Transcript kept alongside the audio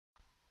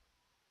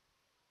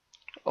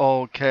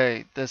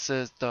Okay, this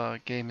is the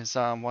Game is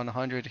on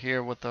 100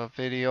 here with a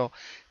video,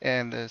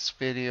 and this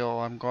video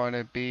I'm going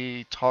to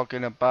be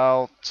talking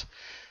about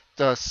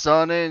the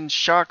sudden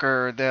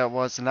shocker that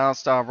was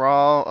announced on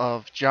Raw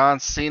of John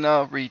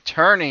Cena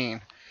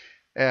returning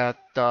at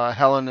the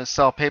Hell in a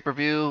Cell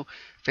pay-per-view,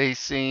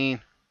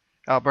 facing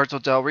Alberto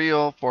Del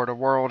Rio for the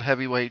World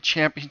Heavyweight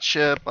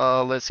Championship.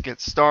 Let's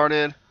get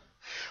started.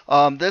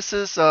 This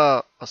is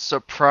a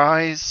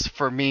surprise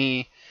for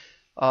me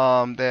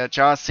that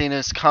John Cena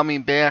is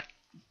coming back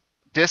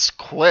this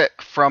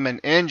quick from an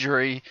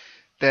injury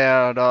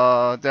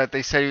that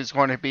they said he was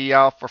going to be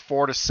out for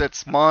 4 to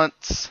 6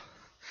 months.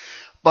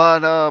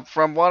 But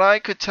from what I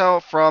could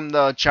tell from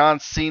the John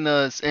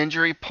Cena's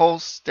injury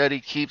post that he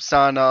keeps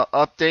on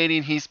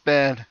updating,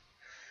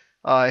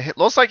 it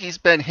looks like he's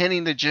been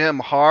hitting the gym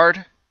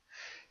hard,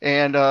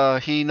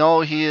 and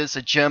he is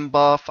a gym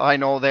buff. I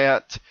know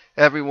that.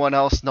 Everyone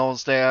else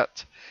knows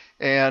that.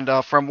 And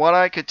from what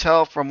I could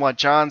tell from what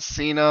John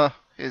Cena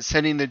is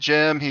hitting the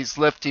gym, he's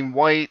lifting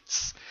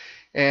weights,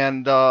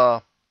 and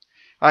I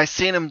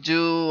seen him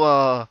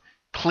do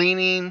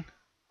cleaning.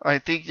 I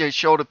think they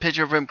showed a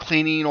picture of him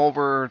cleaning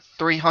over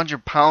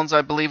 300 pounds,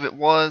 I believe it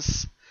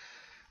was.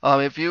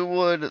 If you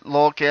would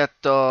look at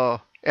the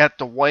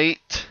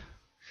weight,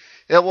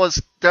 it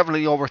was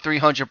definitely over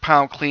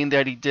 300-pound clean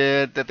that he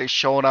did that they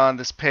showed on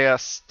this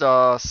past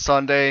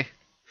Sunday.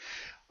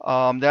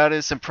 That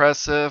is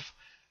impressive.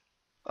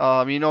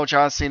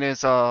 John Cena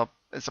is a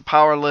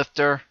power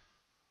lifter.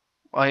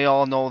 I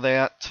all know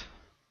that.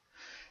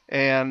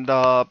 And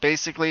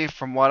basically,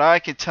 from what I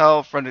could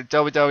tell from the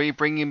WWE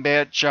bringing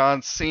back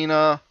John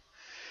Cena,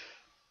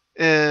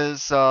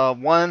 is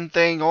one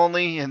thing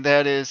only, and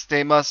that is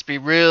they must be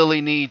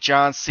really need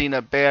John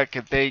Cena back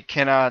if they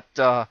cannot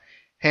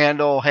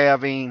handle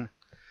having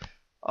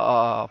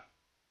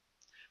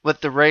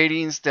with the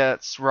ratings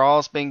that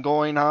Raw's been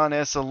going on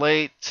as of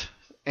late,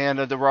 and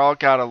the Raw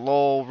got a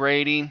low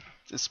rating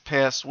this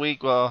past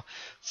week.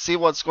 See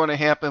what's going to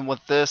happen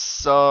with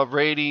this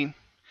rating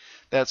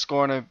that's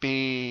going to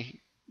be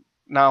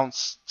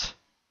announced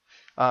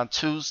on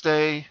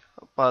Tuesday,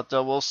 but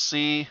we'll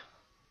see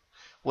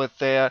with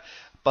that.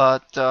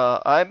 But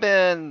I've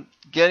been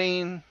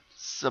reading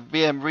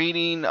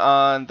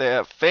on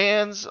that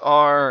fans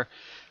are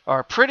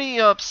pretty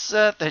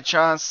upset that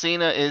John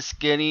Cena is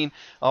getting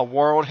a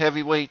World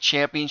Heavyweight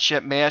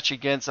Championship match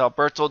against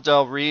Alberto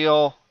Del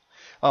Rio.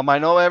 I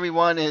know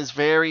everyone is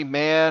very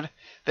mad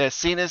that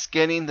Cena's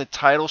getting the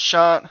title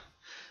shot,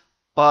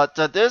 but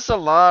there's a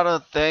lot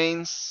of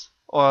things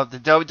the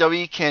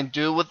WWE can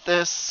do with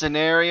this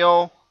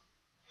scenario.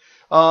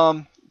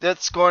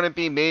 That's going to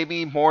be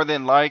maybe more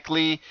than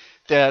likely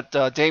that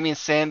Damien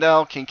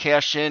Sandow can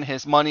cash in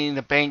his Money in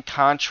the Bank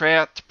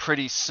contract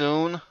pretty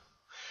soon.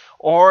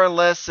 Or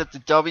unless if the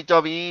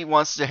WWE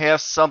wants to have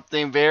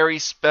something very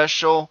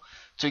special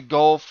to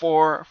go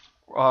for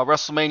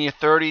WrestleMania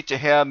 30 to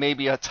have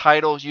maybe a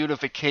title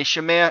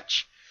unification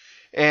match.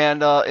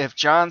 And if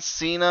John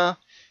Cena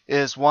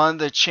is one of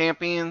the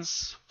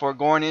champions for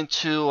going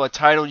into a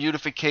title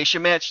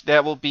unification match,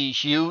 that will be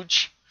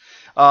huge.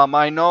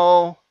 I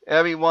know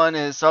everyone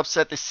is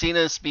upset that Cena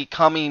is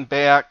coming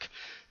back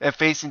and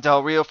facing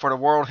Del Rio for the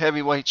World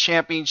Heavyweight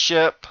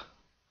Championship.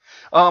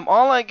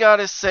 All I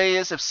gotta say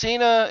is if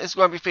Cena is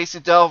going to be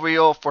facing Del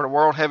Rio for the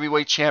World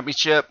Heavyweight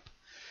Championship,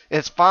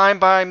 it's fine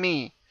by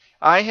me.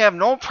 I have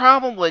no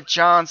problem with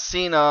John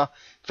Cena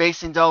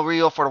facing Del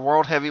Rio for the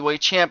World Heavyweight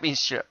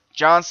Championship.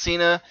 John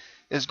Cena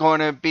is going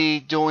to be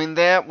doing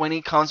that when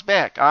he comes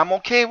back. I'm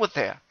okay with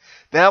that.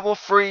 That will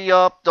free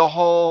up the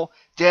whole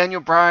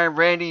Daniel Bryan,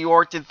 Randy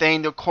Orton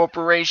thing, the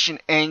corporation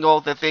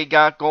angle that they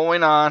got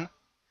going on.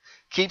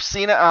 Keep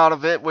Cena out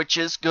of it, which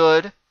is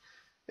good.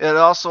 It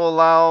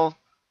also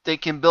they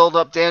can build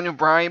up Daniel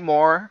Bryan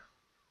more.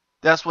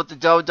 That's what the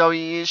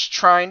WWE is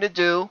trying to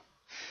do.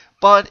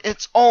 But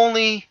it's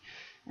only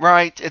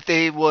right if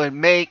they would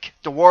make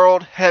the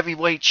World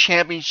Heavyweight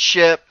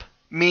Championship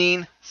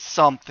mean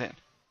something.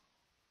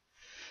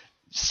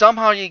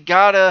 Somehow you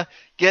gotta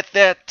get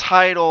that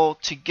title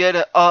to get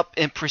it up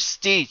in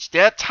prestige.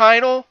 That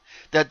title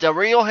that Del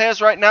Rio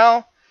has right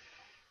now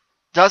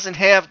doesn't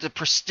have the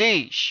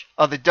prestige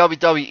of the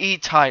WWE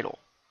title.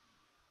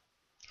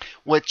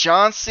 With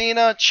John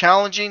Cena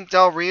challenging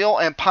Del Rio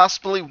and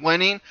possibly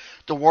winning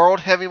the World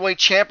Heavyweight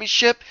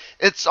Championship,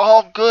 it's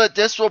all good.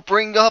 This will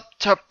bring up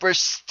the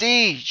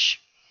prestige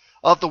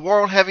of the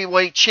World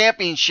Heavyweight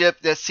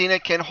Championship that Cena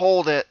can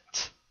hold it.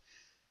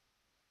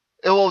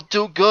 It will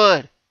do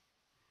good.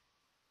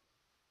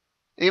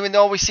 Even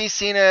though we see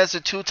Cena as a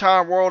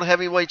two-time World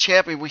Heavyweight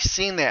Champion, we've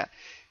seen that.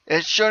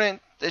 It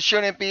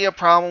shouldn't be a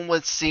problem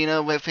with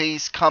Cena if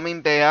he's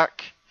coming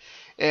back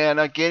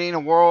and getting a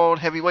World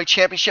Heavyweight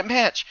Championship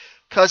match.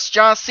 Because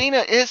John Cena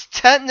is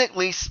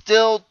technically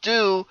still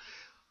due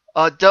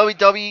a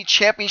WWE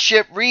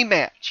Championship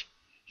rematch.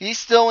 He's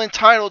still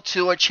entitled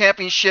to a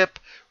Championship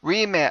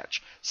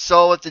rematch.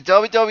 So if the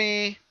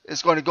WWE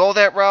is going to go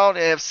that route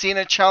and have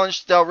Cena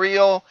challenge Del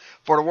Rio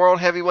for the World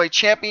Heavyweight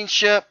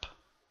Championship,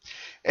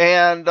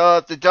 and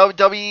the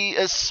WWE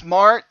is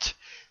smart,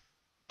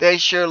 they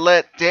should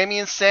let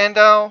Damien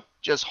Sandow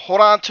just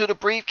hold on to the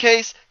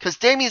briefcase, because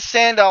Damien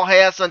Sandow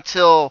has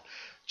until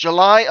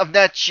July of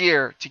next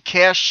year to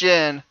cash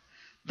in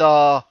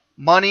the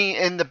Money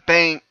in the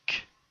Bank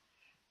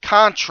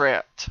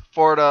contract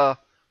for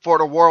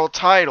the world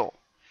title.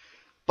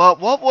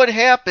 But what would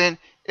happen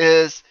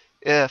is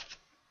if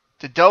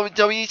the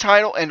WWE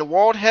title and the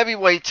World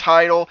Heavyweight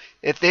title,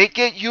 if they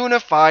get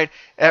unified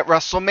at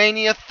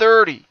WrestleMania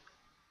 30,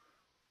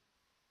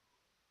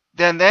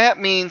 then that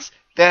means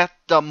that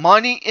the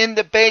Money in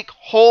the Bank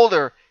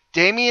holder,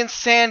 Damien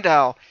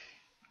Sandow,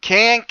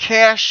 can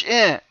cash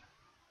in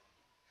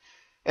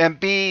and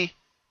be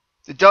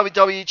the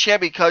WWE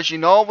champion. Because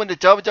when the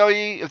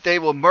WWE, if they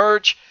will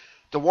merge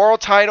the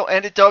world title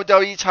and the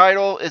WWE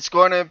title, it's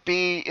going to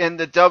be in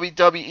the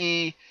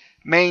WWE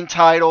main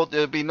title.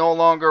 There'll be no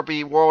longer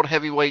be World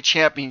Heavyweight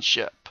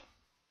Championship.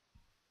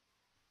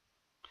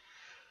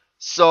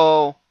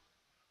 So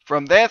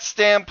from that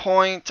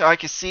standpoint, I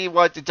can see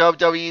why the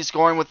WWE is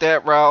going with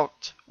that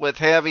route, with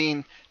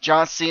having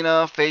John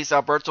Cena face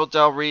Alberto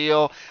Del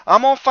Rio.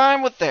 I'm all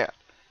fine with that.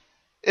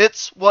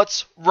 It's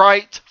what's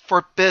right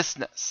for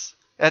business.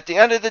 At the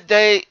end of the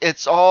day,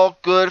 it's all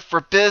good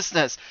for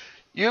business.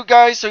 You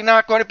guys are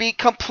not going to be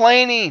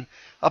complaining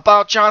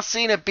about John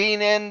Cena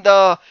being in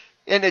the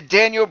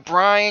Daniel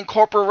Bryan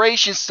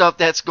Corporation stuff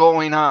that's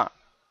going on.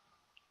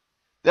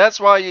 That's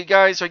why you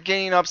guys are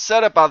getting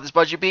upset about this,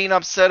 but you're being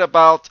upset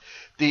about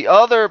the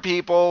other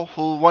people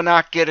who will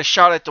not get a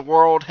shot at the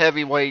World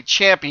Heavyweight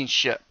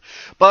Championship.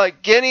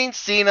 But getting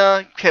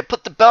Cena,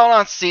 put the belt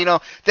on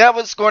Cena,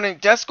 that's going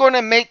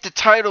to make the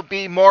title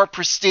be more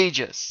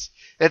prestigious.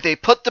 If they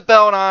put the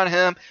belt on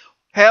him,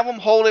 have him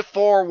hold it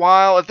for a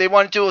while. If they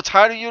want to do a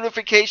title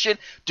unification,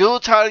 do a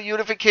title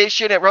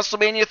unification at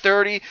WrestleMania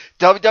 30,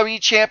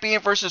 WWE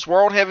Champion versus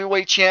World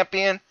Heavyweight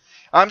Champion.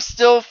 I'm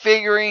still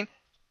figuring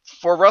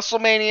for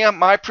WrestleMania,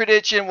 my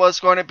prediction was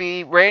going to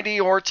be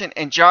Randy Orton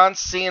and John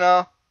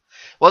Cena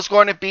was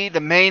going to be the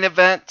main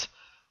event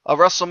of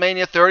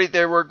WrestleMania 30.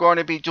 They were going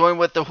to be doing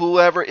with the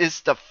whoever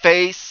is the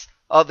face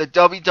of the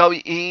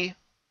WWE.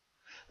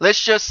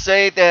 Let's just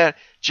say that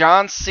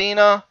John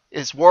Cena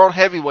is World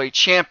Heavyweight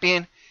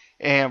Champion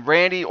and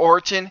Randy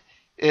Orton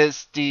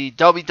is the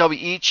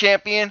WWE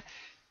Champion,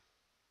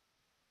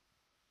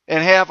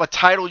 and have a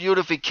title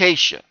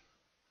unification.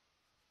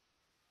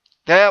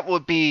 That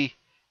would be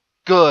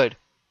good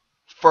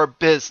for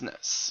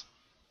business.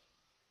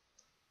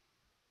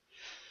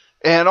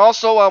 And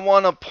also I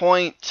want to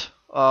point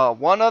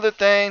one other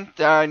thing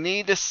that I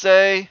need to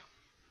say,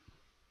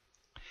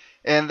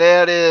 and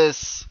that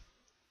is,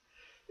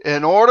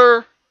 in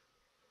order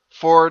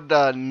for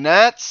the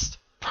next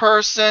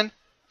person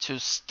to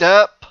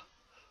step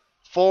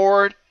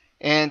forward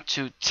and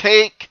to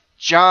take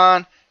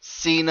John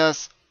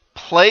Cena's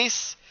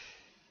place,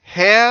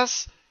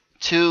 has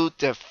to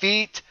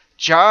defeat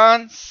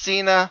John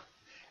Cena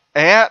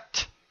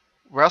at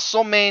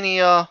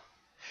WrestleMania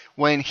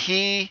when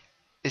he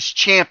is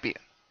champion.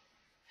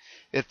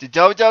 If the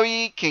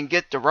WWE can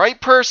get the right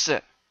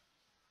person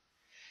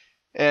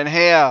and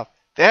have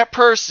that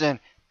person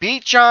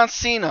beat John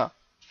Cena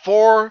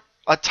for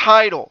a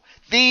title,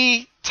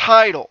 the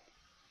title,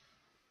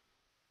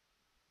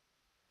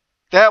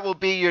 that will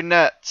be your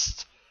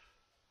next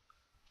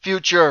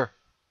future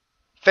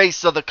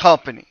face of the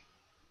company.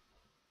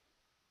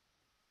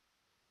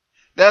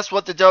 That's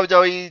what the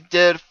WWE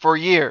did for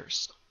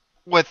years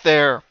with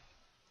their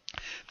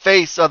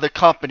face of the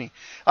company.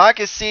 I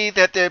can see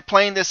that they're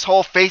playing this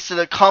whole face of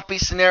the company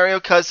scenario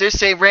because they're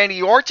saying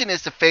Randy Orton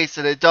is the face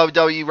of the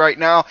WWE right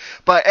now,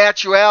 but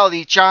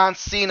actuality, John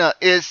Cena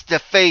is the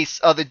face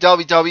of the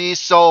WWE,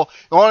 so it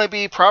will only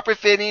be proper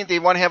fitting. They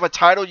want to have a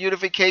title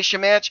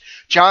unification match,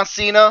 John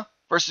Cena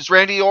versus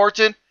Randy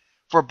Orton,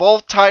 for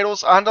both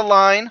titles on the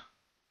line.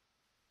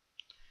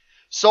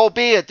 So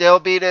be it. They'll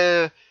be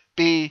the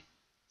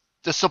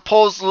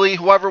supposedly,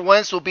 whoever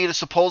wins will be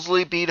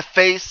supposedly be the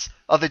face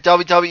of the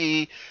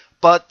WWE,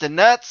 but the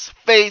next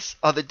face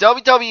of the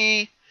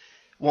WWE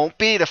won't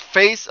be the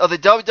face of the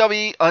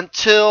WWE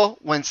until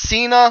when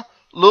Cena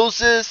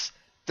loses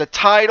the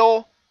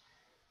title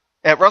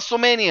at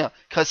WrestleMania,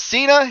 because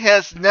Cena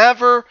has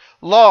never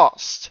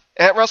lost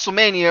at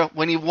WrestleMania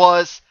when he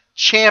was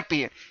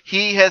champion.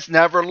 He has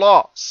never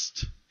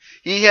lost.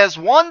 He has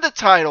won the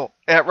title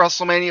at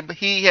WrestleMania, but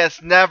he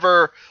has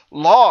never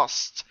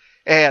lost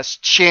as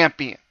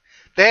champion.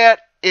 That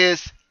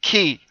is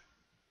key.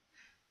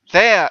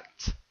 That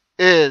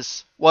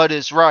is what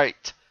is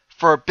right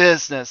for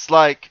business,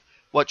 like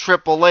what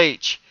Triple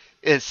H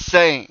is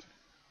saying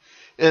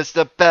is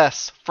the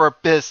best for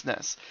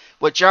business.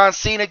 With John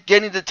Cena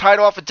getting the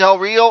title off of Del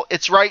Rio,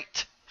 it's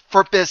right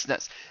for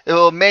business. It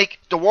will make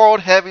the World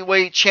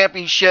Heavyweight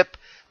Championship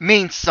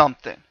mean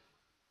something.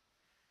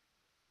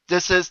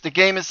 This is The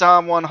Game Is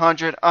On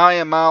 100. I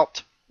am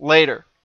out. Later.